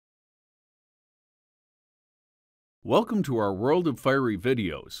Welcome to our World of Fiery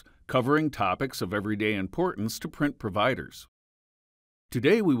videos, covering topics of everyday importance to print providers.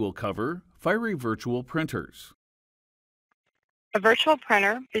 Today we will cover Fiery virtual printers. A virtual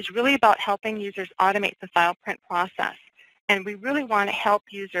printer is really about helping users automate the file print process. And we really want to help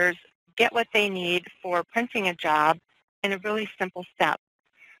users get what they need for printing a job in a really simple step.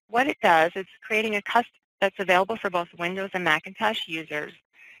 What it does is creating a custom that's available for both Windows and Macintosh users.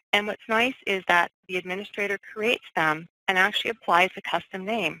 And what's nice is that the administrator creates them and actually applies a custom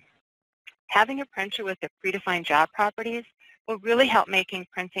name. Having a printer with the predefined job properties will really help making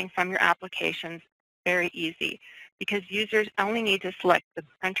printing from your applications very easy because users only need to select the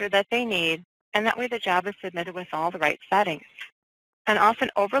printer that they need, and that way the job is submitted with all the right settings. An often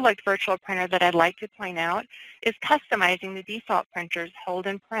overlooked virtual printer that I'd like to point out is customizing the default printer's hold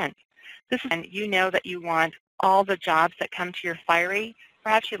and print. This is when you know that you want all the jobs that come to your Fiery.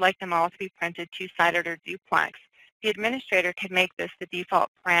 Perhaps you'd like them all to be printed two-sided or duplex. The administrator can make this the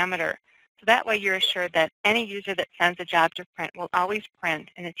default parameter. So that way you're assured that any user that sends a job to print will always print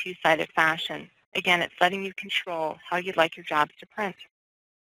in a two-sided fashion. Again, it's letting you control how you'd like your jobs to print.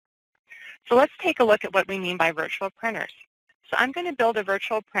 So let's take a look at what we mean by virtual printers. So I'm going to build a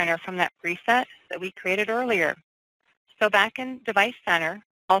virtual printer from that preset that we created earlier. So back in Device Center,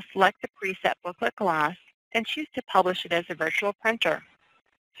 I'll select the preset booklet gloss and choose to publish it as a virtual printer.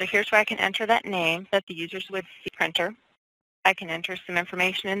 So here's where I can enter that name that the users would see printer. I can enter some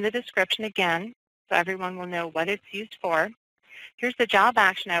information in the description again so everyone will know what it's used for. Here's the job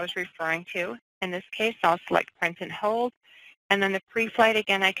action I was referring to. In this case, I'll select print and hold. And then the pre-flight,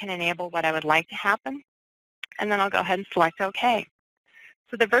 again, I can enable what I would like to happen. And then I'll go ahead and select OK.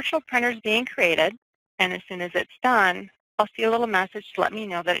 So the virtual printer is being created. And as soon as it's done, I'll see a little message to let me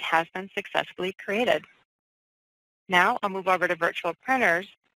know that it has been successfully created. Now I'll move over to virtual printers,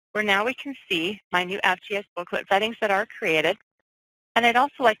 where now we can see my new FGS booklet settings that are created. And I'd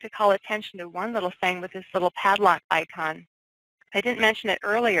also like to call attention to one little thing with this little padlock icon. I didn't mention it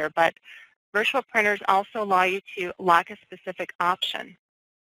earlier, but virtual printers also allow you to lock a specific option.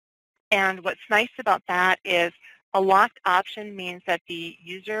 And what's nice about that is a locked option means that the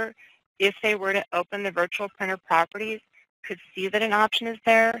user, if they were to open the virtual printer properties, could see that an option is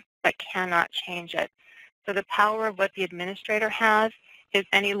there, but cannot change it. So the power of what the administrator has is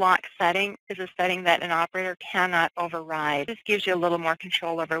any lock setting is a setting that an operator cannot override. This gives you a little more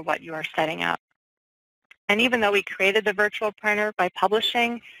control over what you are setting up. And even though we created the virtual printer by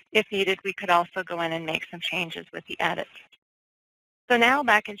publishing, if needed, we could also go in and make some changes with the edits. So now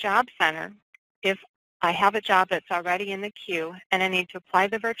back in Job Center, if I have a job that's already in the queue and I need to apply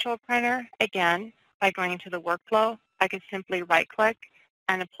the virtual printer, again, by going into the workflow, I could simply right-click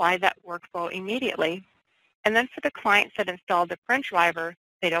and apply that workflow immediately. And then for the clients that installed the print driver,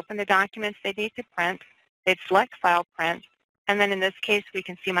 they'd open the documents they need to print, they'd select File Print, and then in this case, we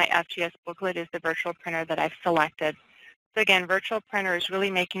can see my FGS booklet is the virtual printer that I've selected. So again, virtual printer is really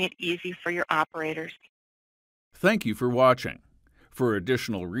making it easy for your operators. Thank you for watching. For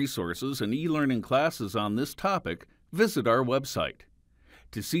additional resources and e-learning classes on this topic, visit our website.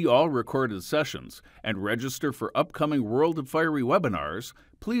 To see all recorded sessions and register for upcoming World of Fiery webinars,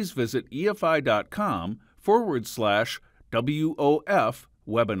 please visit efi.com/WOF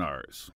webinars.